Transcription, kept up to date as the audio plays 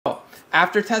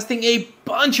after testing a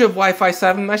bunch of Wi-Fi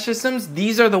 7 mesh systems,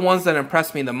 these are the ones that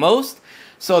impressed me the most.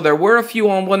 So there were a few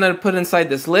on one that I put inside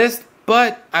this list,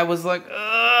 but I was like,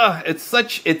 ugh,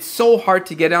 it's so hard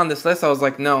to get on this list. I was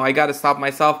like, no, I gotta stop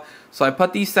myself. So I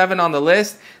put these 7 on the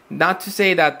list. Not to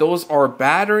say that those are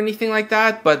bad or anything like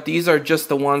that, but these are just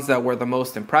the ones that were the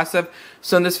most impressive.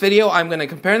 So in this video, I'm going to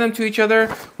compare them to each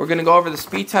other. We're going to go over the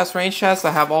speed test, range test.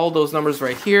 I have all those numbers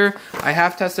right here. I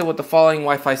have tested with the following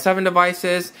Wi-Fi 7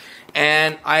 devices.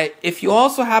 And if you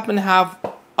also happen to have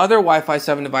other Wi-Fi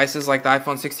 7 devices like the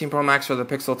iPhone 16 Pro Max or the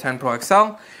Pixel 10 Pro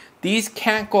XL, these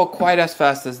can't go quite as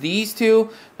fast as these two.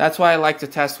 That's why I like to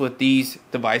test with these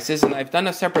devices. And I've done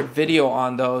a separate video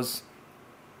on those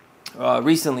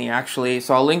recently, actually,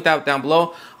 so I'll link that down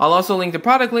below. I'll also link the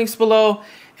product links below,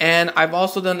 and I've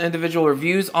also done individual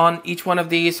reviews on each one of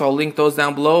these, so I'll link those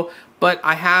down below. But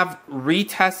I have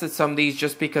retested some of these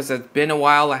just because it's been a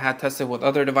while. I had tested with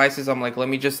other devices. I'm like, let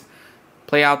me just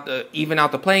even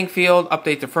out the playing field,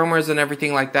 update the firmwares and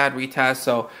everything like that, retest,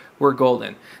 so we're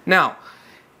golden. Now,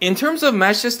 in terms of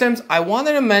mesh systems, I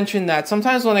wanted to mention that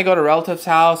sometimes when I go to relatives'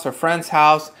 house or friend's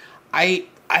house, I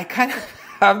kind of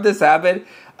have this habit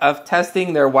of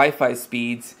testing their Wi-Fi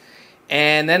speeds,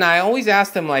 and then I always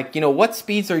ask them, like, what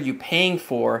speeds are you paying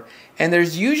for? And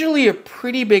there's usually a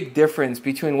pretty big difference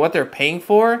between what they're paying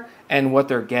for and what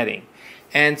they're getting.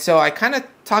 And so I kind of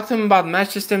talk to them about mesh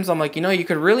systems. I'm like, you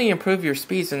could really improve your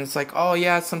speeds. And it's like, oh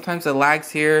yeah, sometimes it lags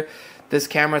here, this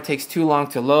camera takes too long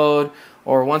to load,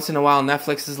 or once in a while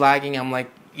Netflix is lagging. I'm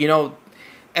like,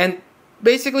 and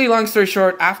basically, long story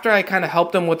short, after I kind of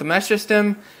help them with the mesh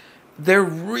system, they're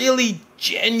really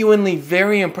genuinely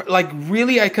very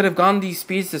really, I could have gone these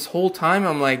speeds this whole time.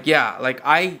 I'm like, yeah, like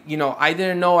I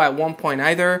didn't know at one point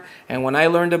either, and when I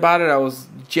learned about it, I was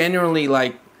genuinely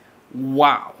like,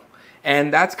 wow.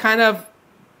 And that's kind of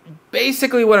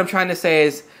basically what I'm trying to say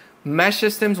is mesh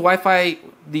systems, Wi-Fi,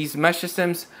 these mesh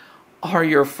systems are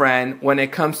your friend when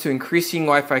it comes to increasing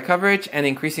Wi-Fi coverage and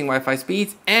increasing Wi-Fi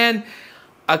speeds. And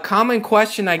a common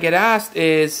question I get asked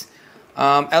is,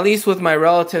 at least with my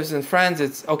relatives and friends,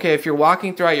 it's okay if you're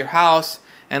walking throughout your house,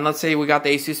 and let's say we got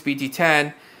the ASUS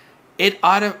BD10,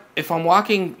 if I'm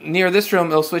walking near this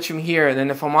room, it'll switch me here, and then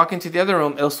if I'm walking to the other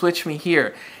room, it'll switch me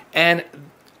here. And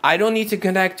I don't need to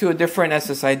connect to a different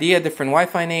SSID, a different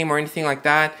Wi-Fi name, or anything like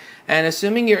that. And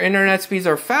assuming your internet speeds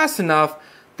are fast enough,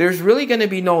 there's really going to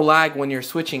be no lag when you're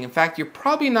switching. In fact, you're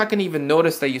probably not going to even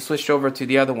notice that you switched over to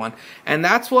the other one. And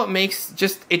that's what makes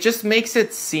it just makes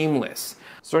it seamless.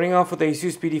 Starting off with the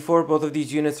ASUS BD4, both of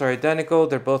these units are identical.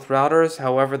 They're both routers.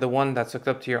 However, the one that's hooked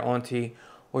up to your ONT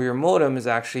or your modem is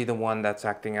actually the one that's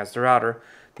acting as the router.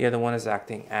 The other one is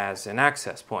acting as an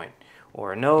access point,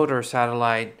 or a node, or a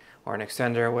satellite, or an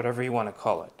extender, whatever you want to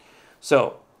call it.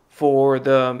 So for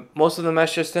most of the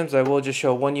mesh systems, I will just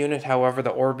show one unit. However,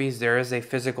 the Orbis, there is a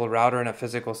physical router and a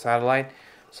physical satellite.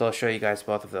 So I'll show you guys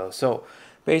both of those. So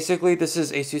basically, this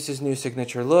is ASUS's new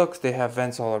signature look. They have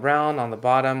vents all around. On the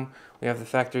bottom, we have the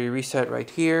factory reset right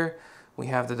here. We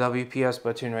have the WPS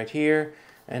button right here.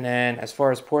 And then as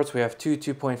far as ports, we have two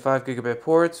 2.5 gigabit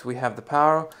ports. We have the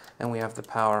power, and we have the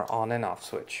power on and off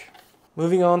switch.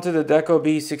 Moving on to the Deco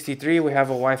B63, we have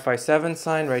a Wi-Fi 7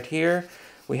 sign right here.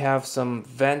 We have some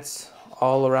vents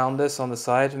all around this on the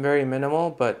side. Very minimal,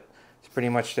 but it's pretty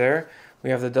much there. We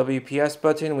have the WPS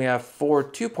button. We have 4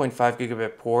 2.5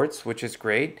 gigabit ports, which is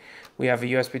great. We have a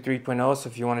USB 3.0, so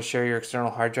if you want to share your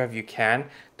external hard drive, you can.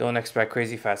 Don't expect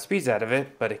crazy fast speeds out of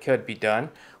it, but it could be done.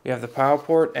 We have the power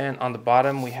port, and on the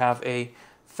bottom, we have a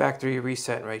factory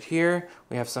reset right here.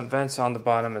 We have some vents on the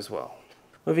bottom as well.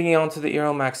 Moving on to the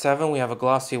eero Max 7, we have a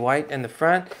glossy white in the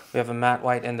front. We have a matte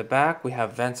white in the back. We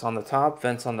have vents on the top,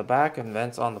 vents on the back, and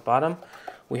vents on the bottom.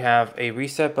 We have a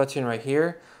reset button right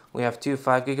here. We have two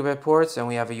 5 gigabit ports, and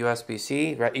we have a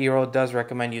USB-C. eero does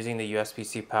recommend using the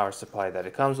USB-C power supply that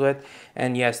it comes with.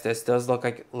 And yes, this does look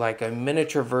like a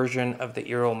miniature version of the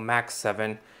eero Max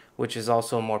 7, which is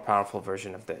also a more powerful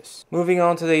version of this. Moving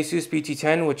on to the ASUS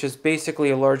BT10, which is basically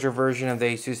a larger version of the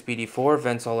ASUS BD4.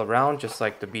 Vents all around, just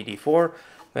like the BD4.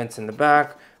 Vents in the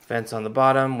back, vents on the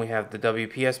bottom. We have the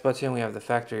WPS button. We have the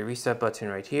factory reset button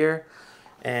right here.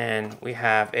 And we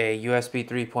have a USB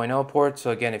 3.0 port.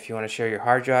 So again, if you want to share your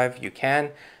hard drive, you can.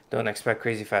 Don't expect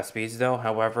crazy fast speeds though.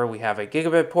 However, we have a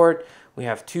gigabit port. We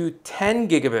have two 10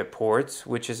 gigabit ports,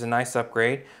 which is a nice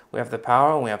upgrade. We have the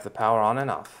power, and we have the power on and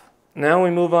off. Now we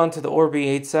move on to the ORBI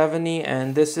 870,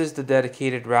 and this is the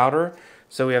dedicated router.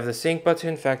 So we have the sync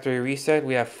button, factory reset.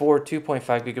 We have 4 2.5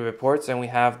 gigabit ports, and we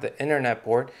have the internet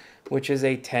port, which is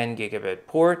a 10 gigabit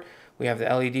port. We have the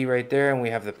LED right there, and we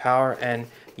have the power. And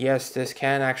yes, this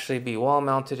can actually be wall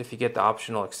mounted if you get the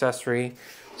optional accessory.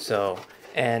 So,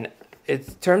 and in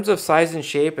terms of size and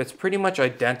shape, it's pretty much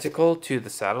identical to the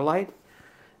satellite,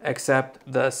 except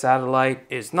the satellite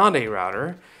is not a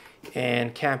router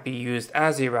and can't be used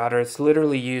as a router. It's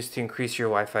literally used to increase your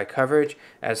Wi-Fi coverage,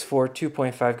 as for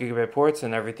 2.5 gigabit ports,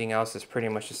 and everything else is pretty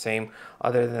much the same,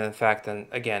 other than the fact that,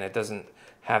 again, it doesn't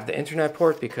have the internet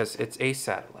port because it's a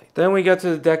satellite. Then we get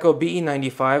to the Deco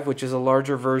BE95, which is a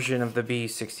larger version of the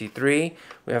BE63.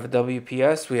 We have a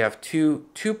WPS, we have two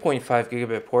 2.5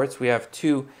 gigabit ports, we have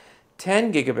two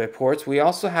 10 gigabit ports. We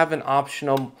also have an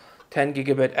optional 10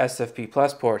 gigabit SFP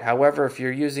plus port. However, if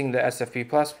you're using the SFP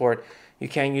plus port, you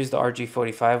can't use the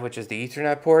RG45, which is the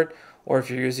Ethernet port, or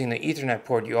if you're using the Ethernet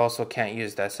port, you also can't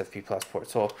use the SFP plus port.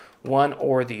 So one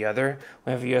or the other.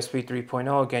 We have a USB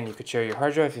 3.0. Again, you could share your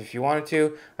hard drive if you wanted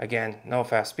to. Again, no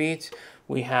fast speeds.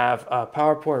 We have a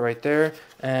power port right there,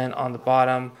 and on the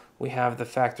bottom, we have the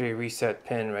factory reset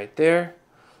pin right there,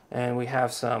 and we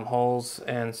have some holes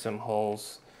and some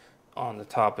holes on the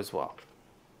top as well.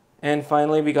 And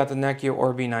finally, we got the NETGEAR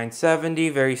ORBI 970,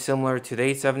 very similar to the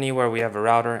 870, where we have a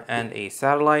router and a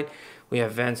satellite. We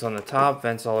have vents on the top,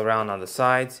 vents all around on the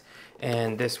sides,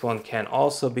 and this one can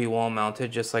also be wall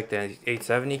mounted just like the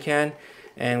 870 can.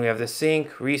 And we have the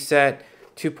sync, reset,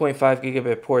 2.5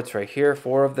 gigabit ports right here,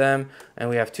 4 of them, and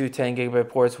we have two 10 gigabit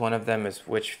ports, one of them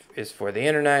which is for the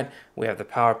internet. We have the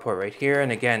power port right here,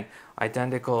 and again,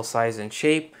 identical size and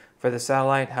shape for the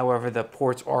satellite. However, the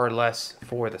ports are less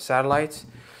for the satellites.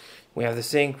 We have the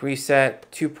sync, reset,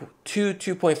 two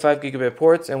 2.5 gigabit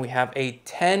ports, and we have a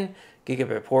 10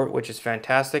 gigabit port, which is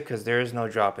fantastic because there is no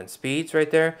drop in speeds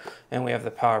right there. And we have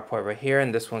the power port right here,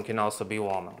 and this one can also be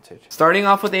wall mounted. Starting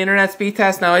off with the internet speed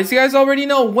test. Now, as you guys already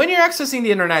know, when you're accessing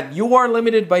the internet, you are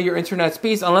limited by your internet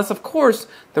speeds, unless of course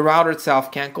the router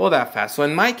itself can't go that fast. So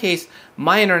in my case,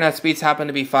 my internet speeds happen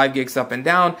to be 5 gigs up and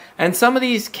down, and some of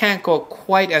these can't go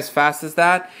quite as fast as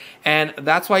that. And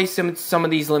that's why you see some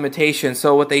of these limitations.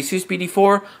 So with the ASUS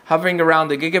BD4, hovering around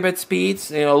the gigabit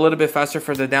speeds, a little bit faster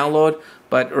for the download,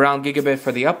 but around gigabit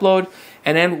for the upload.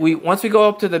 And then once we go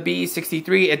up to the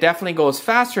BE63, it definitely goes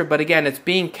faster, but again, it's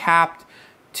being capped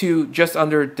to just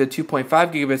under the 2.5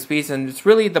 gigabit speeds, and it's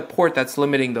really the port that's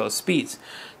limiting those speeds.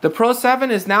 The Pro 7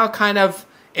 is now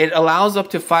it allows up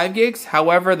to 5 gigs.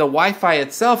 However, the Wi-Fi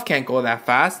itself can't go that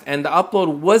fast, and the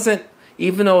upload wasn't,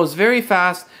 even though it was very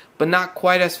fast, but not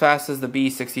quite as fast as the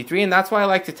BE63, and that's why I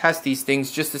like to test these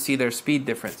things just to see their speed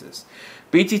differences.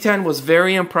 BT10 was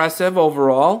very impressive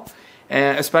overall,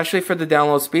 especially for the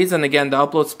download speeds, and again, the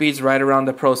upload speeds right around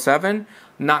the Pro 7.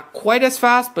 Not quite as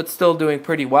fast, but still doing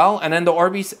pretty well. And then the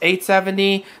ORBI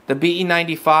 870, the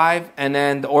BE95, and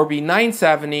then the ORBI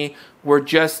 970 were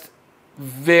just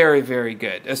very, very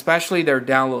good, especially their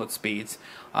download speeds.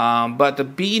 But the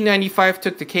BE95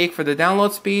 took the cake for the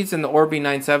download speeds, and the ORBI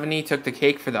 970 took the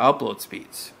cake for the upload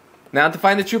speeds. Now, to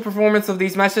find the true performance of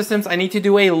these mesh systems, I need to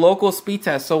do a local speed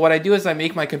test. So what I do is I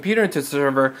make my computer into a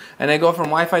server, and I go from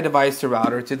Wi-Fi device to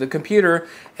router to the computer.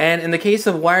 And in the case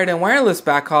of wired and wireless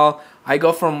backhaul, I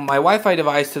go from my Wi-Fi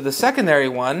device to the secondary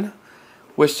one,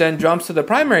 which then jumps to the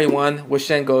primary one, which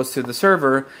then goes to the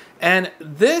server. And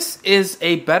this is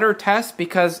a better test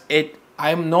because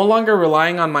I'm no longer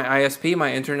relying on my ISP,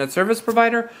 my internet service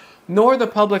provider, nor the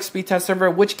public speed test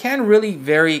server, which can really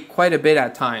vary quite a bit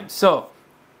at times. So,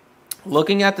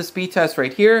 looking at the speed test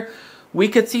right here, we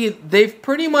could see they've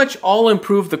pretty much all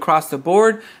improved across the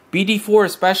board. BD4,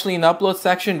 especially in the upload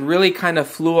section, really kind of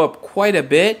flew up quite a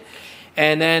bit.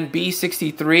 And then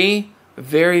B63,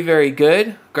 very, very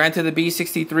good. Granted, the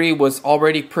B63 was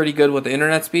already pretty good with the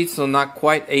internet speed, so not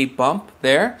quite a bump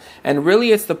there. And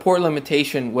really, it's the port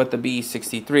limitation with the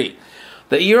B63.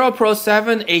 The eero Pro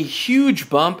 7, a huge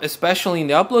bump, especially in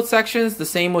the upload sections. The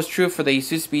same was true for the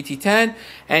ASUS BT10.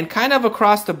 And kind of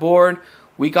across the board,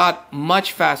 we got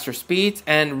much faster speeds.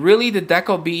 And really, the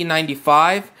Deco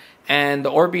BE95 and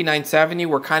the ORBI 970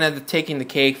 were kind of taking the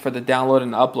cake for the download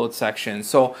and upload section.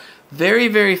 So, very,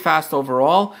 very fast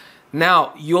overall.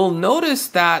 Now, you'll notice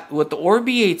that with the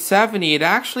ORBI 870, it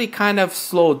actually kind of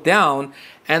slowed down.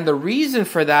 And the reason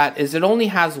for that is it only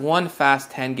has one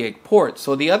fast 10 gig port.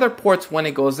 So the other ports, when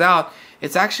it goes out,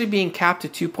 it's actually being capped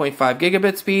to 2.5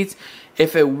 gigabit speeds.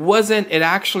 If it wasn't, it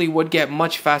actually would get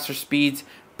much faster speeds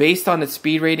based on its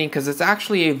speed rating, because it's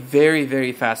actually a very,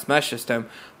 very fast mesh system.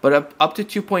 But up to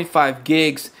 2.5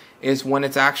 gigs is when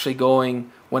it's actually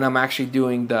going, when I'm actually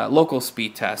doing the local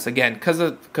speed test. Again, because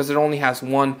it only has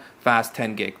one fast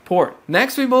 10 gig port.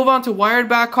 Next, we move on to wired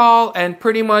backhaul, and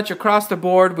pretty much across the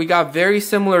board, we got very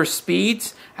similar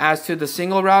speeds as to the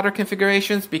single router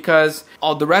configurations, because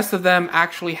all the rest of them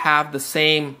actually have the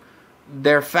same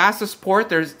their fastest port,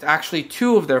 there's actually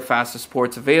 2 of their fastest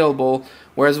ports available,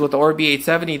 whereas with the ORBI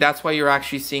 870, that's why you're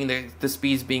actually seeing the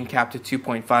speeds being capped at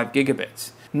 2.5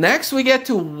 gigabits. Next, we get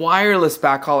to wireless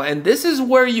backhaul, and this is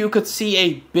where you could see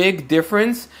a big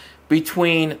difference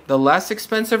between the less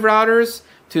expensive routers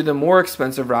to the more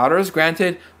expensive routers.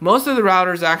 Granted, most of the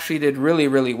routers actually did really,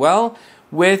 really well,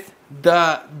 with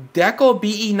the Deco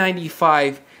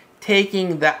BE95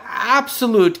 taking the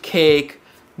absolute cake,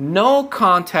 no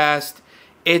contest.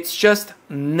 It's just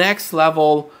next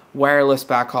level wireless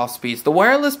backhaul speeds. The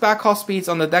wireless backhaul speeds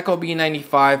on the Deco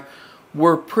BE95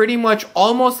 were pretty much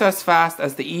almost as fast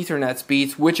as the Ethernet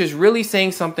speeds, which is really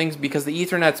saying something because the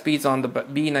Ethernet speeds on the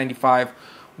BE95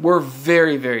 were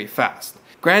very, very fast.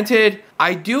 Granted,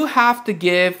 I do have to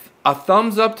give a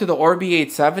thumbs up to the ORBI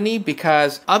 870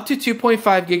 because up to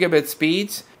 2.5 gigabit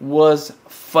speeds was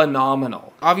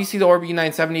phenomenal. Obviously, the ORBI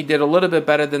 970 did a little bit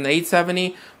better than the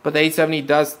 870, but the 870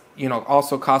 does,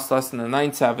 also cost less than the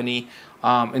 970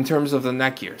 in terms of the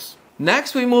NETGEARs.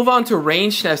 Next, we move on to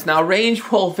range test. Now,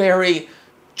 range will vary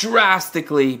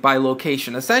drastically by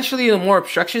location. Essentially, the more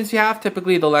obstructions you have,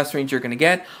 typically the less range you're going to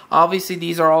get. Obviously,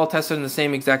 these are all tested in the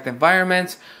same exact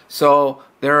environments, so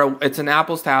it's an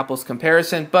apples to apples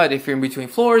comparison. But if you're in between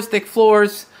floors, thick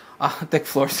walls,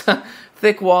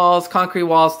 concrete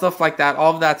walls, stuff like that,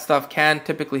 all of that stuff can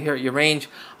typically hurt your range.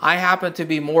 I happen to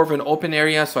be more of an open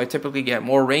area, so I typically get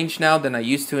more range now than I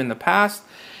used to in the past.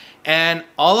 And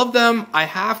all of them, I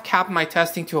have capped my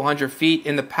testing to 100 feet.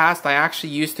 In the past, I actually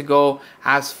used to go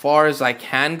as far as I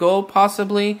can go,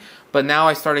 possibly. But now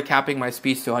I started capping my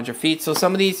speeds to 100 feet. So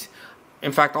some of these,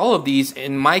 in fact, all of these,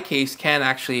 in my case, can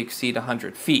actually exceed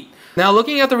 100 feet. Now,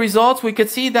 looking at the results, we could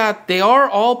see that they are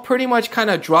all pretty much kind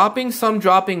of dropping, some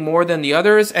dropping more than the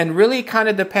others, and really kind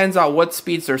of depends on what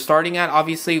speeds they're starting at.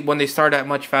 Obviously, when they start at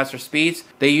much faster speeds,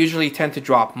 they usually tend to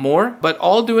drop more, but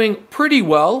all doing pretty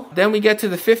well. Then we get to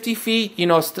the 50 feet,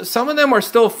 some of them are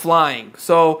still flying.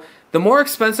 So the more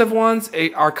expensive ones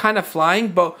are kind of flying,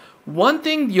 but one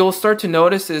thing you'll start to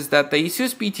notice is that the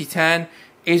ASUS BT10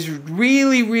 is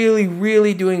really, really,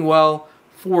 really doing well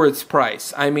for its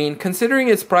price. I mean, considering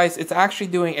its price, it's actually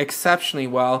doing exceptionally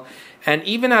well. And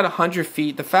even at 100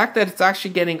 feet, the fact that it's actually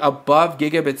getting above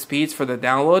gigabit speeds for the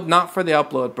download, not for the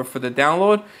upload, but for the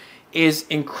download, is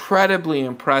incredibly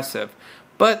impressive.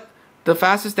 But the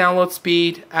fastest download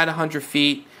speed at 100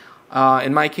 feet,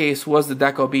 in my case, was the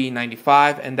Deco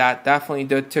BE95, and that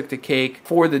definitely took the cake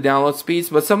for the download speeds.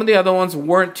 But some of the other ones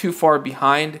weren't too far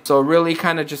behind. So really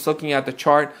kind of just looking at the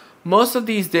chart, most of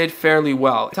these did fairly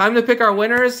well. Time to pick our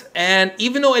winners, and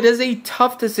even though it is a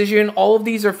tough decision, all of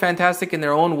these are fantastic in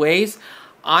their own ways.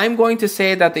 I'm going to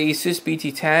say that the ASUS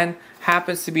BT10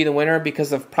 happens to be the winner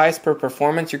because of price per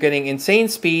performance. You're getting insane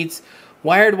speeds,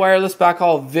 wired wireless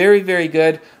backhaul, very, very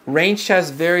good. Range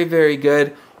test, very, very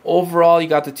good. Overall, you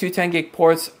got the 210 gig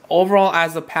ports. Overall,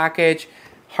 as a package,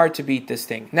 hard to beat this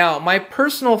thing. Now, my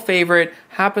personal favorite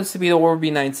happens to be the ORBI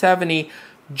 970,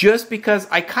 just because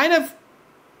I kind of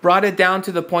brought it down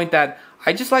to the point that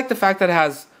I just like the fact that it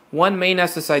has one main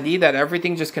SSID that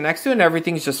everything just connects to and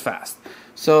everything's just fast.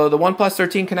 So the OnePlus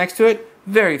 13 connects to it,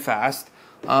 very fast.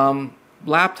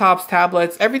 Laptops,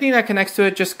 tablets, everything that connects to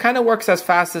it just kind of works as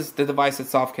fast as the device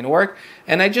itself can work.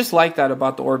 And I just like that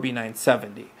about the ORBI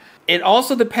 970. It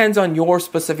also depends on your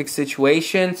specific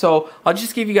situation. So I'll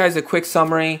just give you guys a quick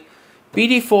summary.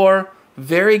 BD4,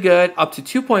 very good, up to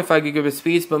 2.5 gigabit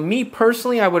speeds, but me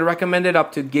personally, I would recommend it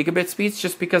up to gigabit speeds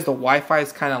just because the Wi-Fi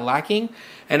is kind of lacking,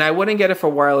 and I wouldn't get it for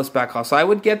wireless backhaul. So I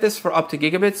would get this for up to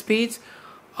gigabit speeds,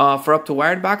 for up to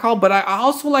wired backhaul, but I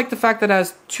also like the fact that it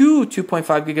has two 2.5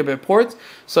 gigabit ports,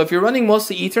 so if you're running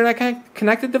mostly Ethernet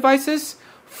connected devices,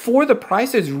 for the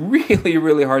price, it's really,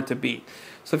 really hard to beat.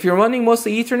 So if you're running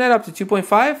mostly Ethernet up to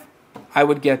 2.5, I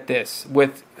would get this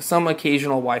with some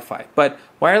occasional Wi-Fi. But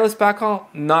wireless backhaul,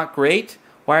 not great.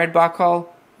 Wired backhaul,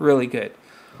 really good.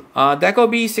 Deco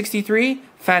B63,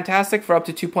 fantastic for up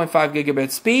to 2.5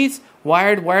 gigabit speeds.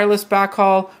 Wired wireless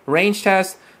backhaul, range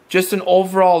test, just an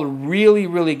overall really,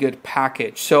 really good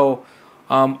package. So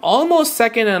almost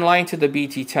second in line to the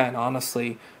BT10,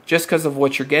 honestly, just because of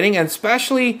what you're getting. And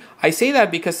especially, I say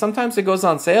that because sometimes it goes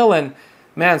on sale and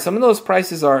man, some of those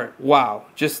prices are, wow,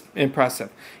 just impressive.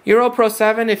 eero Pro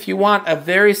 7, if you want a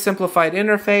very simplified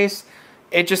interface,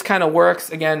 it just kind of works.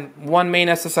 Again, one main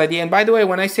SSID. And by the way,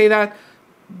 when I say that,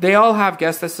 they all have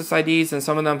guest SSIDs, and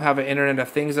some of them have an Internet of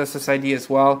Things SSID as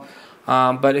well.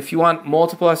 But if you want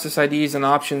multiple SSIDs and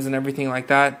options and everything like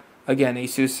that, again,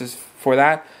 ASUS is for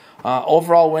that.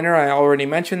 Overall winner, I already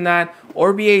mentioned that.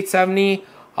 ORBI 870.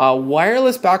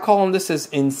 Wireless backhaul on this is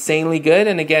insanely good,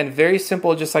 and again, very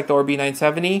simple, just like the ORBI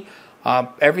 970.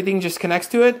 Everything just connects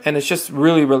to it, and it's just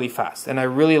really, really fast. And I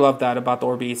really love that about the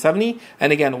ORBI 870.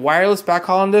 And again, wireless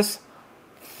backhaul on this,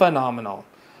 phenomenal.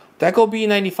 Deco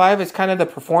B95 is kind of the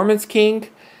performance king.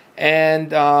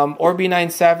 And ORBI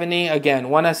 970, again,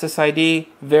 one SSID,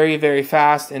 very, very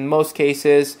fast in most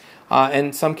cases.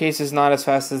 In some cases, not as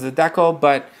fast as the Deco,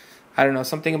 but I don't know,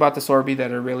 something about this ORBI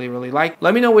that I really, really like.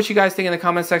 Let me know what you guys think in the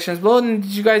comment sections below, and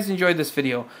did you guys enjoy this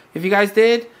video? If you guys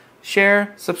did,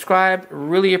 share, subscribe,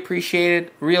 really appreciate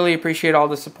it. Really appreciate all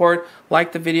the support.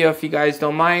 Like the video if you guys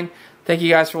don't mind. Thank you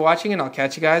guys for watching, and I'll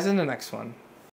catch you guys in the next one.